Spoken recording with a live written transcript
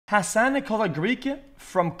Hassan called a Greek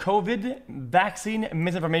from COVID vaccine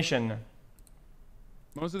misinformation.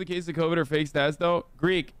 Most of the cases of COVID are fake stats, though.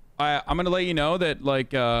 Greek, I'm gonna let you know that,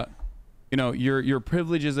 like, you know, your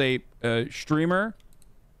privilege as a streamer,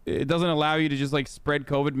 it doesn't allow you to just like spread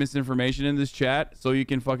COVID misinformation in this chat, so you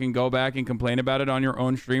can fucking go back and complain about it on your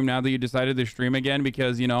own stream now that you decided to stream again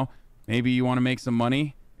because, you know, maybe you want to make some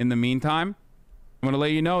money in the meantime. I'm gonna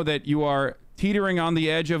let you know that you are teetering on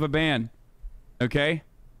the edge of a ban. Okay,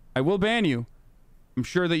 I will ban you. I'm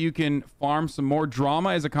sure that you can farm some more drama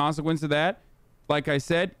as a consequence of that. Like I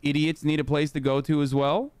said, idiots need a place to go to as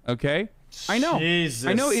well. Okay, I know. Jesus.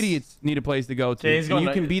 I know idiots need a place to go to. Yeah, and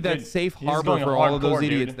you can be that safe harbor for all of those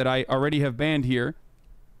idiots that I already have banned here.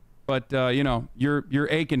 But you know, you're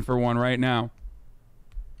aching for one right now.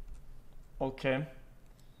 Okay.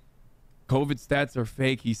 COVID stats are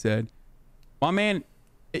fake, he said. My man,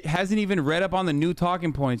 it hasn't even read up on the new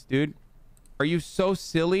talking points, dude. Are you so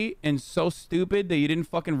silly and so stupid that you didn't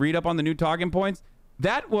fucking read up on the new talking points?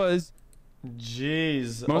 That was...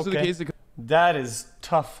 Jeez. Most of the cases... That is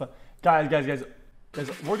tough. Guys,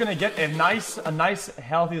 we're gonna get a nice,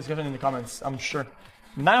 healthy discussion in the comments, I'm sure.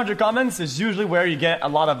 900 comments is usually where you get a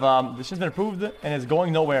lot of, this shit's been approved and it's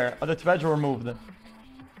going nowhere. Other threads were removed.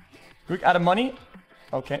 Greek out of money?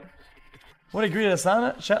 Okay. What agree to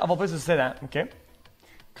Sana? Chat of all places to say that. Okay.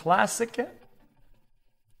 Classic.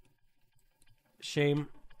 Shame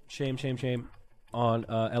on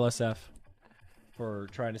LSF for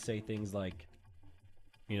trying to say things like,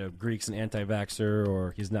 you know, Greek's an anti-vaxxer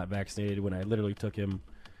or he's not vaccinated when I literally took him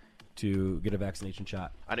to get a vaccination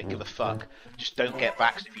shot. I don't give a fuck. Just don't get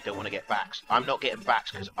vaxxed if you don't want to get vaxxed. I'm not getting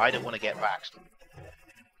vaxxed because I don't want to get vaxxed.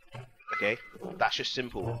 Okay? That's just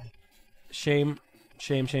simple. Shame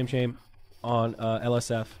on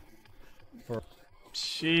LSF for...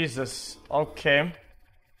 Jesus. Okay.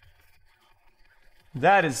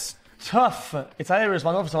 That is tough. It's either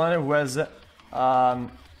responsible for someone who has...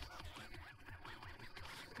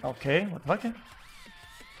 Okay, what the fuck?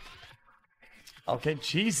 Okay,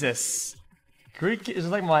 Jesus. Greek is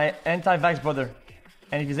like my anti-vax brother.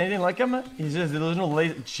 And if he's anything like him, he's just delusional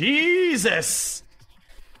lazy. Jesus!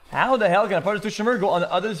 How the hell can a part of streamer go on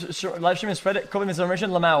the other live stream and spread COVID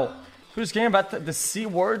misinformation? Lamau. Who's caring about the C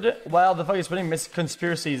word while the fuck is spreading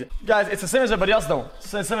conspiracies? Guys, it's the same as everybody else though. It's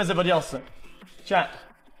the same as everybody else. Chat.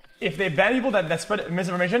 If they ban people that spread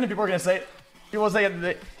misinformation, people are gonna say,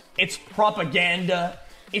 it's propaganda.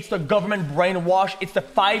 It's the government brainwash. It's the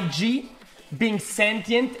 5G being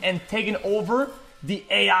sentient and taking over the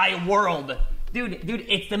AI world. Dude,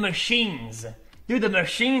 it's the machines. Dude, the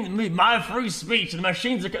machines, my free speech, the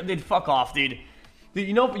machines are, dude, fuck off, dude. Dude,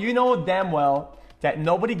 you know damn well that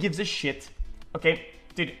nobody gives a shit. Okay,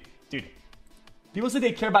 dude. People say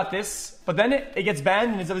they care about this, but then it gets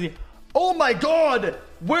banned and it's everything. Oh my god,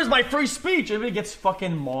 where's my free speech? Everybody gets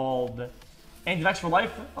fucking mauled. Anti-vax for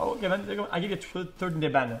life? Oh, okay, man. There you go. I give you a third day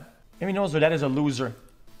ban. Maybe knows that is a loser.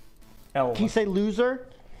 L. Can you say loser?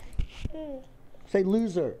 Say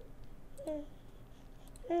loser.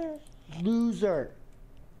 Loser.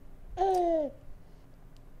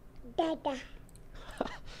 Dada.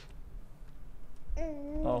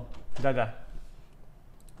 Oh, dada.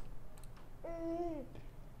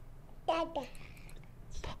 Dada.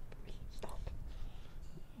 Stop.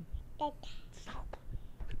 Dada.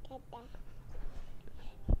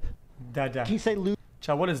 Dada. Can you say loser?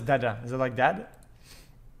 Chat, what is dada? Is it like dad?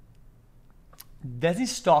 Desi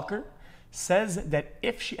Stalker says that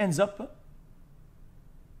if she ends up...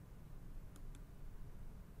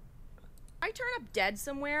 I turn up dead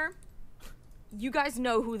somewhere, you guys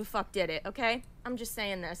know who the fuck did it, okay? I'm just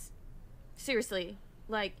saying this. Seriously.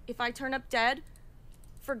 Like, if I turn up dead,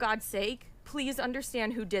 for God's sake, please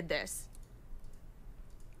understand who did this.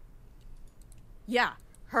 Yeah,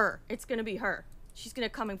 her. It's gonna be her. She's gonna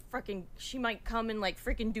come and she might come and like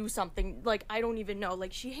freaking do something, like, I don't even know.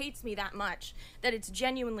 Like, she hates me that much that it's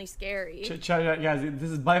genuinely scary. Guys, this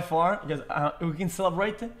is by far, guys, we can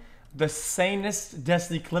celebrate the sanest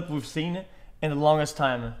Destiny clip we've seen in the longest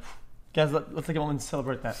time. Guys, let's take a moment and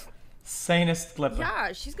celebrate that. Sanest clip.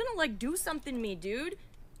 Yeah, she's gonna like do something to me, dude.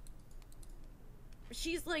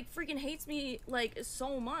 She's like freaking hates me like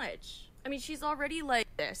so much. I mean, she's already like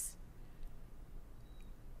this.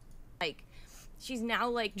 Like, she's now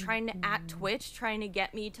like trying to at Twitch, trying to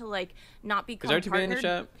get me to like not become partnered. In the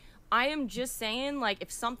chat? I am just saying, like,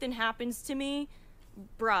 if something happens to me,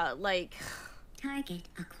 bruh, like, Target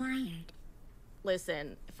acquired.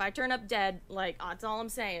 listen, if I turn up dead, like, that's all I'm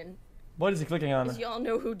saying. What is he clicking on? Because y'all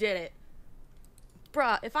know who did it.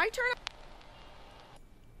 Bruh, if I turn up...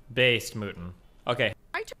 Based, Mooten. Okay.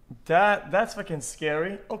 That's fucking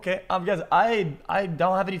scary. Okay, guys, I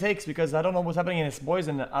don't have any takes because I don't know what's happening in his boys,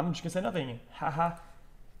 and I'm just gonna say nothing. Haha.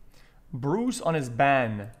 Bruce on his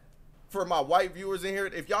ban. For my white viewers in here,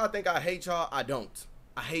 if y'all think I hate y'all, I don't.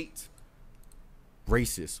 I hate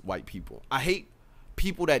racist white people. I hate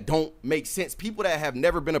people that don't make sense. People that have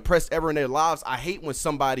never been oppressed ever in their lives. I hate when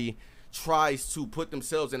somebody tries to put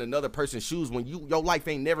themselves in another person's shoes when your life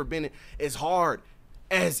ain't never been as hard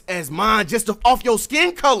as mine just off your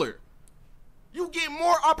skin color. You get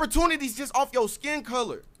more opportunities just off your skin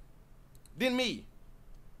color than me.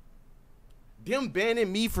 Them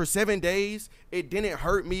banning me for 7 days, it didn't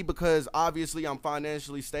hurt me because obviously I'm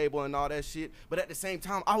financially stable and all that shit. But at the same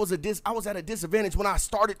time, I was at a disadvantage when I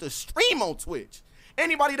started to stream on Twitch.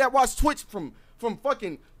 Anybody that watched Twitch from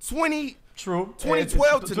fucking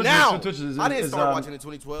 2012 to now, I didn't start watching in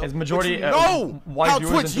 2012. It's majority white how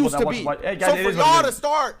Twitch used to be. Hey, guys, so for y'all to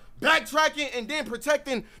start backtracking and then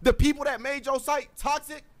protecting the people that made your site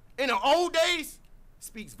toxic in the old days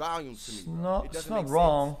speaks volumes to me. No, it's not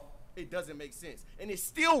wrong. It doesn't make sense. And it's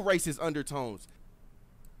still racist undertones.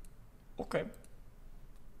 Okay.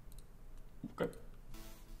 Okay.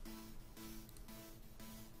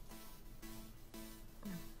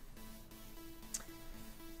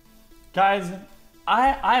 Guys,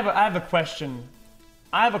 I have a question.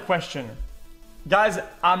 I have a question. Guys,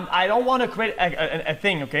 I don't want to create a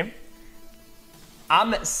thing, okay?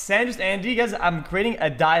 I'm Sanders Andy, guys. I'm creating a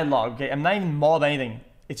dialogue, okay? I'm not even mobbed anything.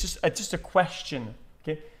 It's just a question,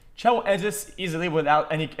 okay? Chat will answer this easily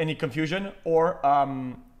without any confusion or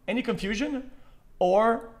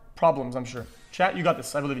problems. I'm sure. Chat, you got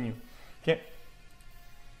this. I believe in you. Okay.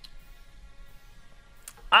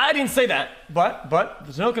 I didn't say that, but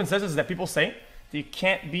there's no consensus that people say that you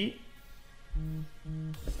can't be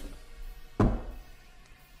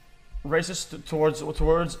racist towards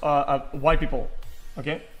white people.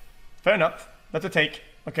 Okay, fair enough. That's a take.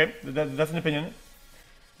 Okay, that's an opinion.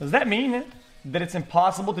 Does that mean that it's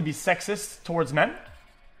impossible to be sexist towards men?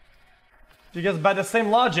 Because by the same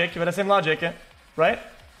logic, right?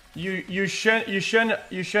 You shouldn't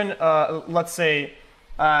let's say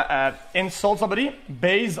insult somebody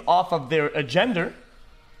based off of their gender,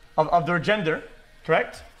 of their gender,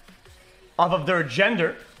 correct? Off of their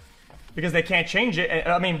gender, because they can't change it.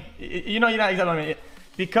 I mean, you know exactly what I mean.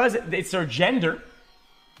 Because it's their gender,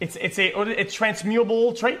 it's a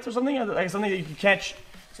transmutable trait or something, like something that you can't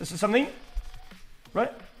something,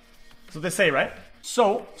 right? That's what they say, right?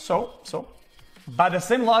 So by the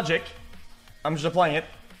same logic, I'm just applying it.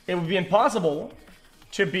 It would be impossible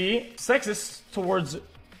to be sexist towards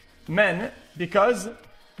men because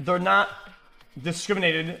they're not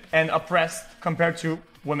discriminated and oppressed compared to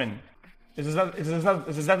women. Is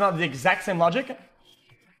that not the exact same logic?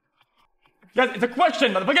 Guys, it's a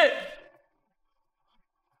question, motherfucker!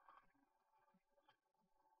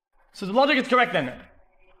 So the logic is correct then.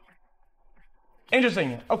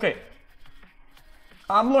 Interesting. Okay.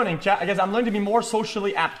 I'm learning, chat. I guess I'm learning to be more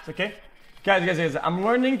socially apt, okay? Guys, I'm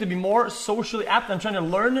learning to be more socially apt. I'm trying to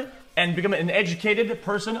learn and become an educated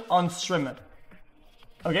person on stream.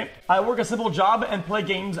 Okay? I work a simple job and play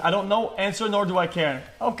games. I don't know, answer, nor do I care.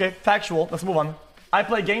 Okay, factual. Let's move on. I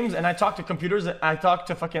play games and I talk to computers. I talk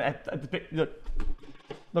to fucking...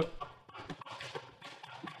 Look.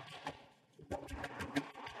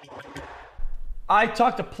 I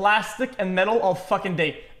talk to plastic and metal all fucking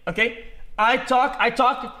day. Okay? I talk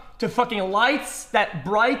to fucking lights that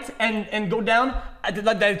bright and go down,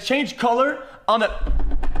 that change color on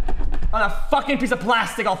a fucking piece of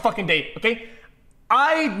plastic all fucking day, okay?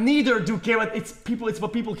 I neither do care what it's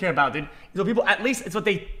what people care about, dude. It's what people, at least it's what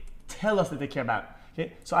they tell us that they care about,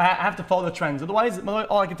 okay? So I have to follow the trends. Otherwise,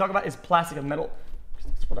 all I can talk about is plastic and metal.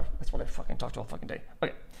 That's what I fucking talk to all fucking day.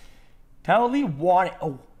 Okay. Tally warning.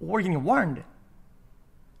 Oh, we're getting warned.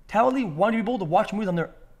 Tally warned people to watch movies on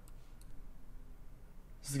their...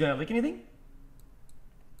 Is this gonna leak anything?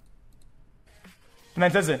 And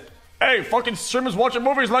then says it. Hey, fucking streamers watching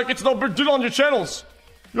movies like it's no big deal on your channels.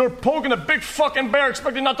 You're poking a big fucking bear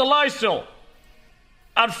expecting not to lie still.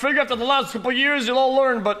 I'd figure after the last couple years you'll all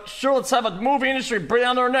learn, but sure, let's have a movie industry breathe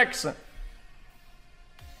down our necks.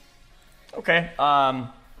 Okay,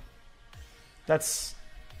 that's...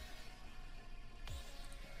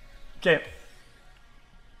 Okay.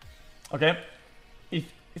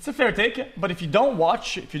 It's a fair take, but if you don't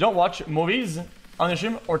watch movies on your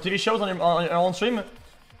stream or TV shows on your own stream,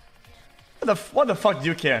 what the fuck do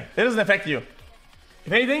you care? It doesn't affect you.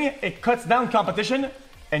 If anything, it cuts down competition,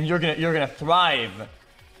 and you're gonna thrive.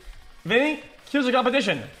 If anything, here's the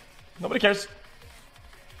competition. Nobody cares.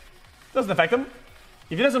 Doesn't affect them.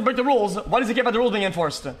 If he doesn't break the rules, why does he care about the rules being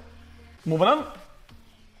enforced? Moving on.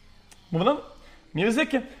 Moving on.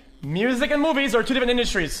 Music and movies are two different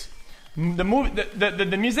industries.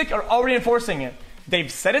 The music are already enforcing it.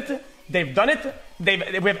 They've said it. They've done it. We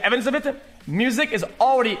have evidence of it. Music is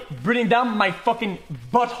already breathing down my fucking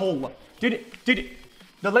butthole. Dude,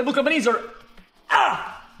 the label companies are,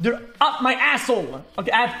 they're up my asshole.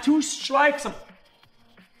 Okay, I have 2 strikes on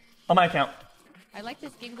my account. I like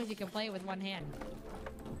this game because you can play it with one hand.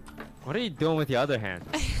 What are you doing with the other hand?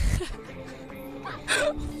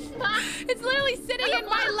 It's literally sitting in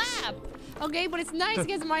my lap. Okay, but it's nice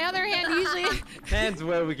because my other hand usually... Hands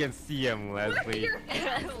where we can see him, Leslie.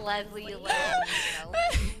 Leslie, you laugh.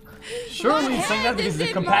 Surely saying that because he's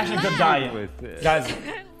a compassionate good guy. Guys,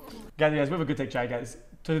 we have a good take, chat, guys.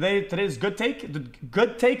 Today's good take. The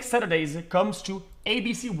good take Saturdays comes to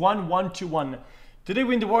ABC 1121. Today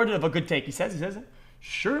we in the word of a good take. He says,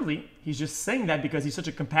 surely he's just saying that because he's such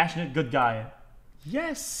a compassionate good guy.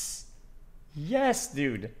 Yes,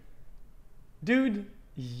 dude.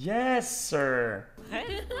 Yes, sir.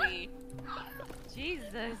 Leslie.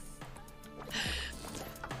 Jesus.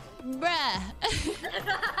 Bruh.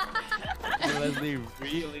 Leslie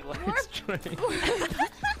really likes trains.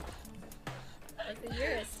 You're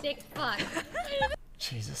a sick fuck.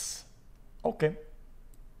 Jesus. Okay.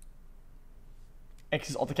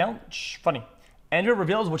 X's alt account. Funny. Andrea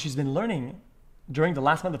reveals what she's been learning during the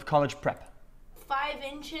last month of college prep. 5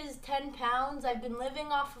 inches, 10 pounds. I've been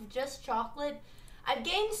living off of just chocolate. I've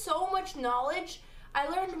gained so much knowledge. I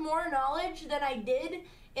learned more knowledge than I did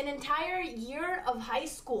an entire year of high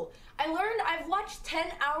school. I've watched 10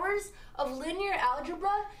 hours of linear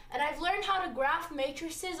algebra, and I've learned how to graph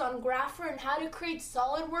matrices on Grapher and how to create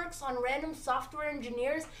SolidWorks on Random Software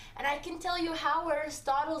Engineers, and I can tell you how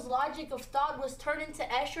Aristotle's logic of thought was turned into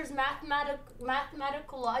Escher's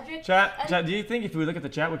mathematical logic. Chat, do you think if we look at the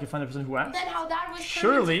chat we can find the person who asked? Then how that was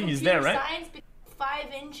Surely he's there, right? Science,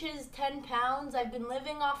 5 inches, 10 pounds. I've been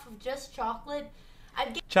living off of just chocolate.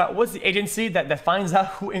 Chat, what's the agency that finds out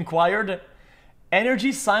who inquired?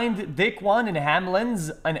 Energy signed Daquan and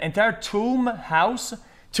Hamlin's an entire tomb house.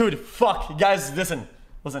 Dude, fuck. Guys, listen.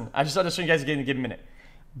 I just started showing you guys again. Give me a minute.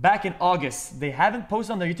 Back in August, they haven't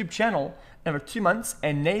posted on their YouTube channel in over 2 months,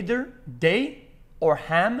 and neither they or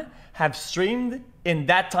Ham have streamed in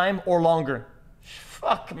that time or longer.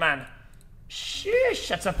 Fuck, man. Sheesh,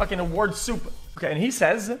 that's a fucking award soup. Okay, and he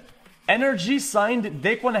says, Energy signed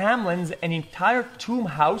Daquan Hamlin's an entire tomb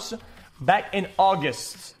house back in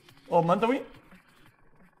August. What month are we?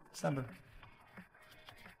 December.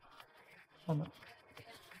 1 month.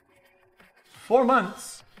 4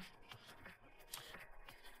 months.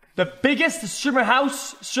 The biggest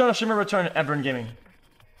streamer return ever in gaming.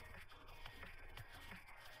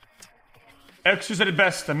 XQ said it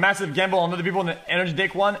best. A massive gamble on other people in the Energy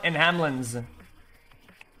Daquan and Hamlin's.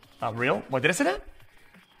 Real? Wait, did I say that?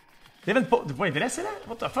 They haven't wait, did I say that?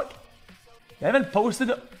 What the fuck? They haven't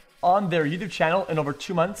posted on their YouTube channel in over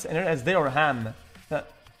 2 months, and as they or Ham.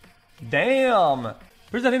 Damn!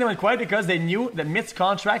 Here's the thing, they went quiet because they knew that Myth's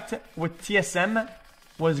contract with TSM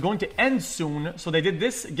was going to end soon, so they did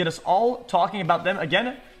this, get us all talking about them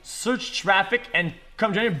again, search traffic, and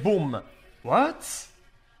come January, boom. What?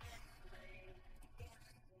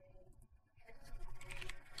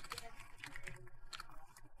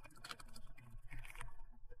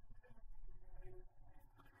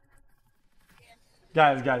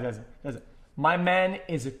 Guys. My man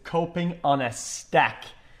is coping on a stack.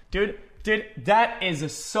 Dude, that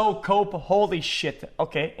is so cope. Holy shit.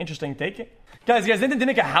 Okay, interesting take. Guys, didn't they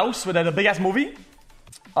make a house with a big-ass movie?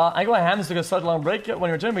 I go Hams took a such long break. When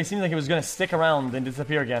he returned, but he seemed like he was going to stick around and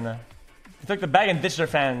disappear again. He took the bag and ditched their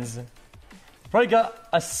fans. Probably got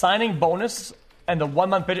a signing bonus and the 1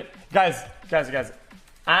 month period. Guys,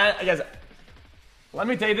 let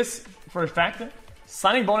me tell you this for a fact.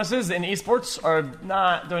 Signing bonuses in esports are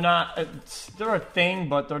they're a thing,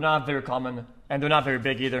 but they're not very common, and they're not very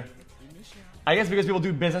big either. I guess because people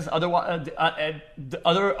do business, other type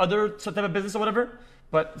of business or whatever.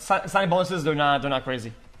 But signing bonuses, they're not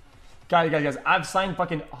crazy. Guys, I've signed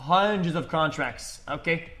fucking hundreds of contracts.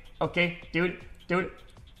 Okay, dude,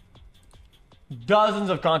 dozens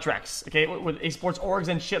of contracts. Okay, with esports orgs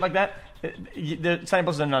and shit like that. The signing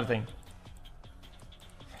bonuses are another thing.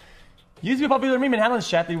 Used to be a popular meme in Hamlin's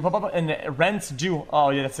chat. They would pop up and rents due.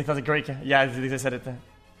 Oh yeah, that's a great. Yeah, they said it.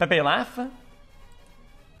 Pepe laugh.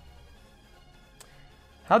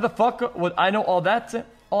 How the fuck would I know all that?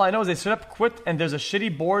 All I know is they straight up quit and there's a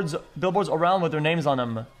shitty billboards around with their names on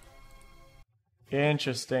them.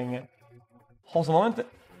 Interesting. Hold on a moment.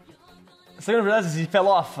 The second I realizes he fell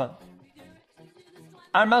off.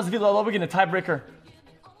 Iron Mouse defeated Ludwig in a tiebreaker.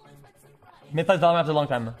 Mid-sized dollar after a long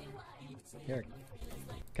time. Here.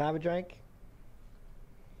 Can I have a drink?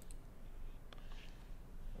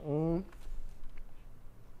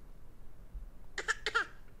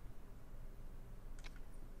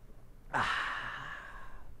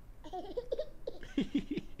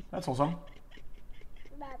 That's awesome.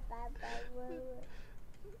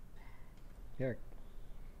 Here.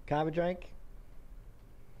 Can I have a drink?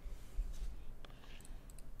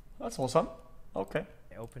 That's awesome. Okay.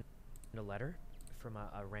 I opened a letter from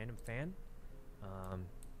a random fan,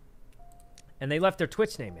 and they left their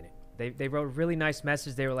Twitch name in it. They wrote a really nice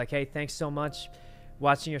message. They were like, "Hey, thanks so much.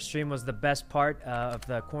 Watching your stream was the best part of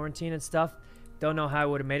the quarantine and stuff. Don't know how I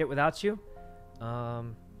would have made it without you."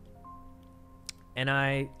 And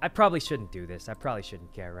I probably shouldn't do this. I probably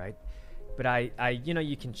shouldn't care, right? But I you know,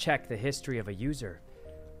 you can check the history of a user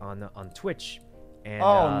on Twitch,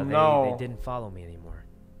 and they didn't follow me anymore.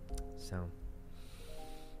 So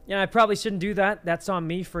yeah, I probably shouldn't do that. That's on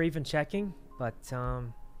me for even checking. But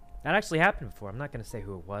that actually happened before. I'm not gonna say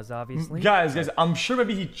who it was, obviously. Guys, I'm sure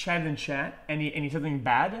maybe he chatted in chat and he said something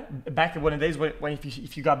bad back in one of the days when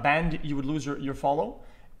if you got banned, you would lose your follow,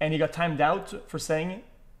 and he got timed out for saying,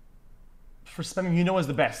 for spamming "you know" is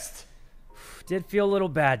the best. Did feel a little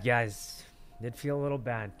bad, guys. Did feel a little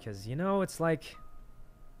bad, because, you know, it's like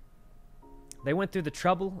they went through the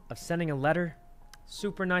trouble of sending a letter,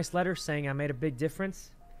 super nice letter, saying I made a big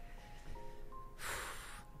difference.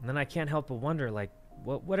 And then I can't help but wonder, like,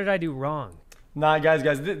 what did I do wrong? Nah, guys,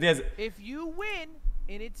 if you win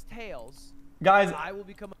in its tails, guys, I will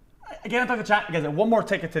become. Again, I'm talking to chat, guys. One more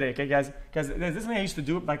ticket today, okay, guys? Because this is something I used to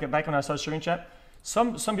do back when I started streaming chat.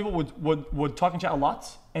 Some people would talk in chat a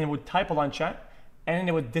lot and would type a lot in chat, and then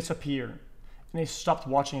they would disappear, and they stopped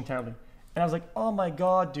watching entirely. And I was like, oh my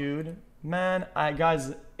god, dude, man,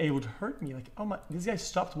 guys, it would hurt me. Like, oh my, this guy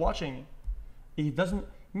stopped watching. He doesn't.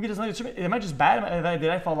 Maybe he doesn't like the stream. Am I just bad? Did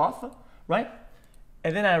I fall off? Right?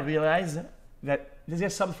 And then I realized that this guy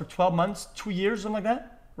subbed for 12 months, 2 years, something like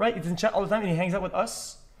that. Right? He's in chat all the time, and he hangs out with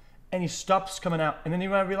us, and he stops coming out. And then you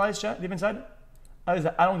know what I realized, chat, deep inside? I was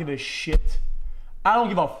like, I don't give a shit. I don't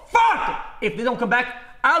give a fuck if they don't come back.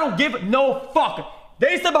 I don't give no fuck.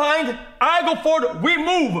 They stay behind. I go forward. We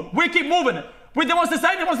move. We keep moving. We they want to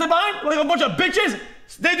stay behind. Like a bunch of bitches.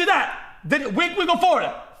 They do that. We go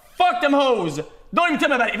forward. Fuck them hoes. Don't even tell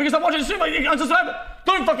me about it. If you can stop watching the stream, unsubscribe.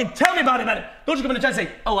 Don't even fucking tell me about it, man. Don't just come in the chat and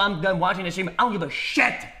say, oh, I'm done watching the stream. I don't give a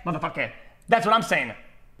shit, motherfucker. That's what I'm saying.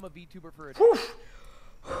 I'm a VTuber for a day.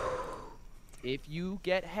 If you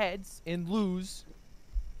get heads and lose,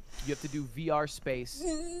 you have to do VR space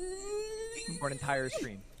for an entire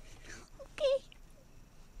stream. Okay.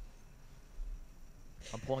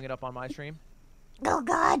 I'm pulling it up on my stream. Oh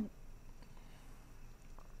God.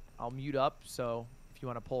 I'll mute up, so if you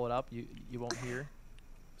want to pull it up, you won't hear.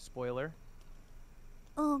 Spoiler.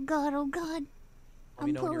 Oh God, oh God. Let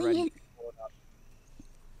me know when you're ready. You can pull it up.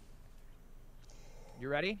 You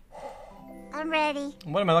ready? I'm ready.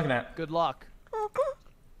 What am I looking at? Good luck. Okay.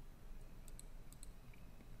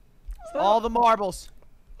 All the marbles.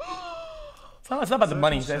 It's not about the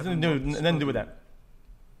money. It has nothing to do with that.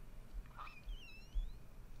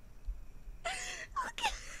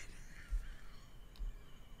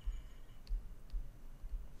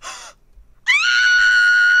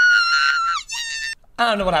 I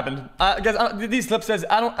don't know what happened. Guys, these clips says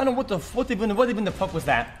I don't know what even the fuck was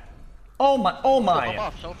that? Oh my!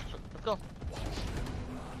 Let's go.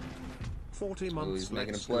 40 months. He's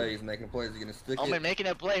making a play. He's making a play. He's gonna stick it. Oh, man, making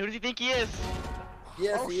a play. Who does he think he is?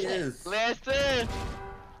 Yes, he is. Listen.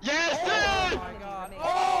 Yes, oh my God.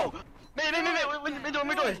 Oh! Man, mid-door.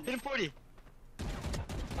 Hit him 40.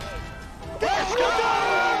 Let's go,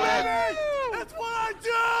 baby! That's what I do!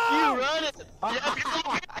 You run it!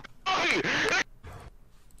 Yeah.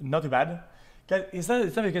 Not too bad. Guys, it's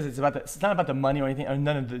not because it's not about the money or anything, or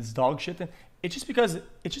none of this dog shit. It's just because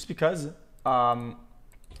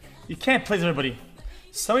you can't please everybody.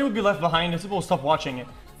 Somebody will be left behind, and people will stop watching it.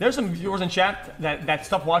 There's some viewers in chat that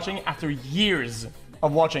stop watching after years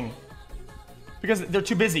of watching because they're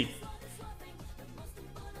too busy.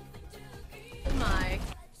 My.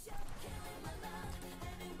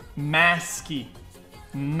 Masky,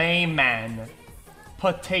 Mayman,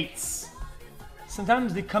 Potates.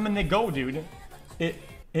 Sometimes they come and they go, dude. It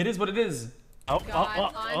is what it is. On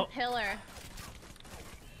pillar.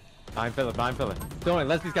 Behind pillar. Don't worry,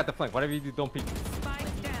 Leslie's got the flank. Whatever you do, don't peek.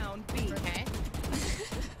 Spike down B. Okay.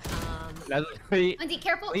 Leslie, Auntie,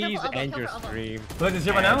 careful, please elbow, end your elbow. stream. Look, is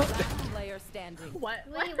it right now? Player standing. What?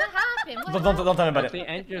 Wait, what happened? Don't tell me about it. Leslie,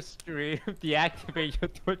 end your stream. Deactivate your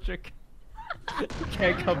Twitch account. You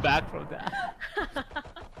can't come back from that.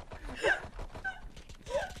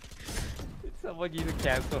 Someone need to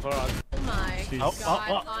cancel her on. my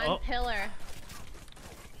god, on pillar.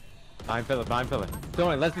 Fine pillar, fine pillar. Don't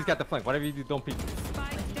worry, Leslie's got the flank. Whatever you do, don't peek.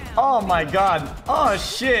 Oh my god. Oh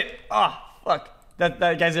shit. Oh fuck. That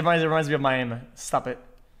guys reminds me of my aim. Stop it.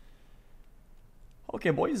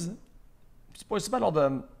 Okay, boys. Boys, about all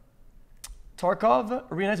the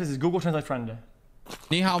Tarkov Arena is his Google Translate friend.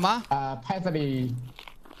 Ni hao ma? Pathity.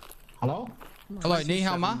 Hello? Hello, ni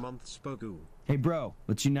hao ma? Hey, bro,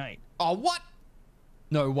 let's unite. Oh, what?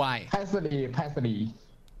 No way. Pathity.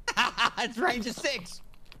 It's range of 6.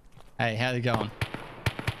 Hey, how's it going?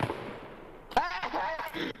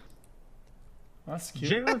 That's cute.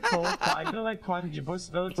 Jericho, I feel like quite your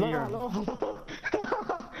possibility here.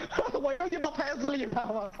 我要见到 Pathity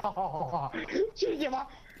了，我操！去你妈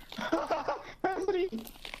 ！Pathity。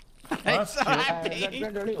 Hey, so happy.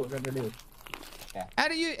 认知六。How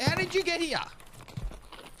did you get here?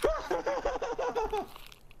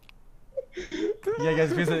 Yeah,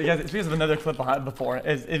 guys, it's because of another clip before.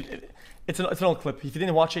 It's an old clip. If you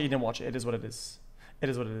didn't watch it, you didn't watch it. It is what it is. It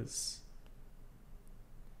is what it is.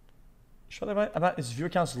 Shut about his viewer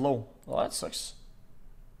count's low. Oh, that sucks.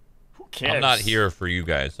 Who cares? I'm not here for you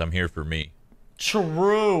guys. I'm here for me.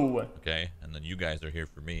 True. Okay, and then you guys are here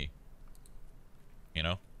for me. You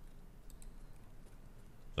know?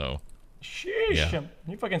 So. Sheesh. Yeah.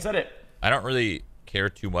 You fucking said it. I don't really care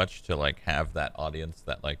too much to like have that audience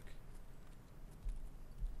that like.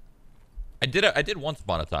 I did once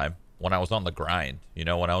upon a time when I was on the grind. You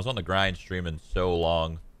know, when I was on the grind streaming so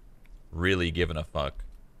long, really giving a fuck.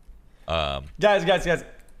 Guys.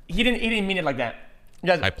 He didn't mean it like that.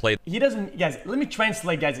 Guys, I played. He doesn't. Guys, let me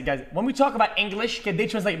translate, guys. When we talk about English, okay, they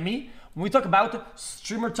translate me. When we talk about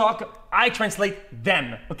streamer talk, I translate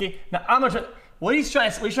them. Okay. Now I'm gonna. What he's trying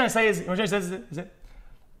to say is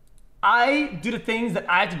I do the things that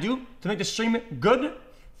I have to do to make the stream good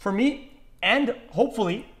for me, and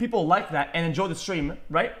hopefully people like that and enjoy the stream,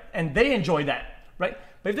 right? And they enjoy that, right?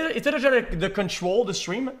 But if they try to control the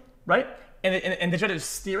stream, right? And they try to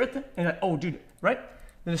steer it, and like, oh, dude, right?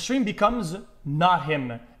 Then the stream becomes not him,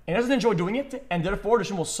 and he doesn't enjoy doing it, and therefore the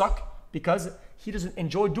stream will suck because he doesn't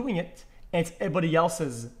enjoy doing it, and it's everybody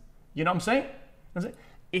else's. You know what I'm saying?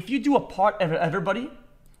 If you do a part of everybody,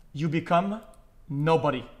 you become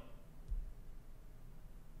nobody.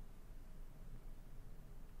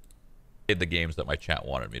 Played the games that my chat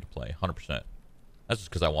wanted me to play, 100%. That's just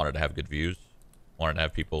because I wanted to have good views, wanted to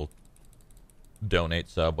have people donate,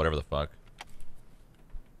 sub, whatever the fuck.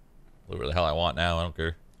 Whatever the hell I want now, I don't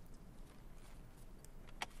care.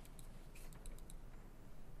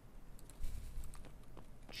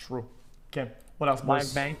 True. Okay. What else, My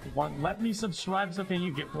boys? bank won't let me subscribe, so can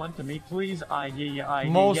you get one to me, please?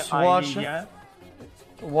 Most watched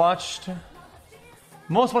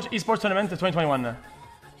esports tournament of 2021.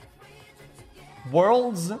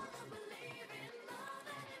 Worlds.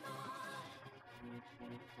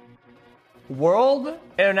 World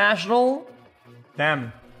International.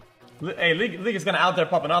 Damn. Hey, League is gonna out there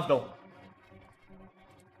popping off though.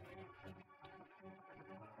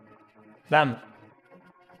 Damn.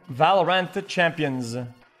 Valorant champions.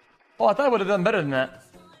 Oh, I thought I would have done better than that.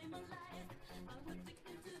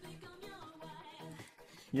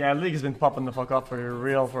 Yeah, League has been popping the fuck off for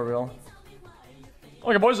real.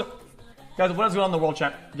 Okay, boys. Guys, what is going on in the world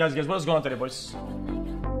chat? Guys, what is going on today, boys?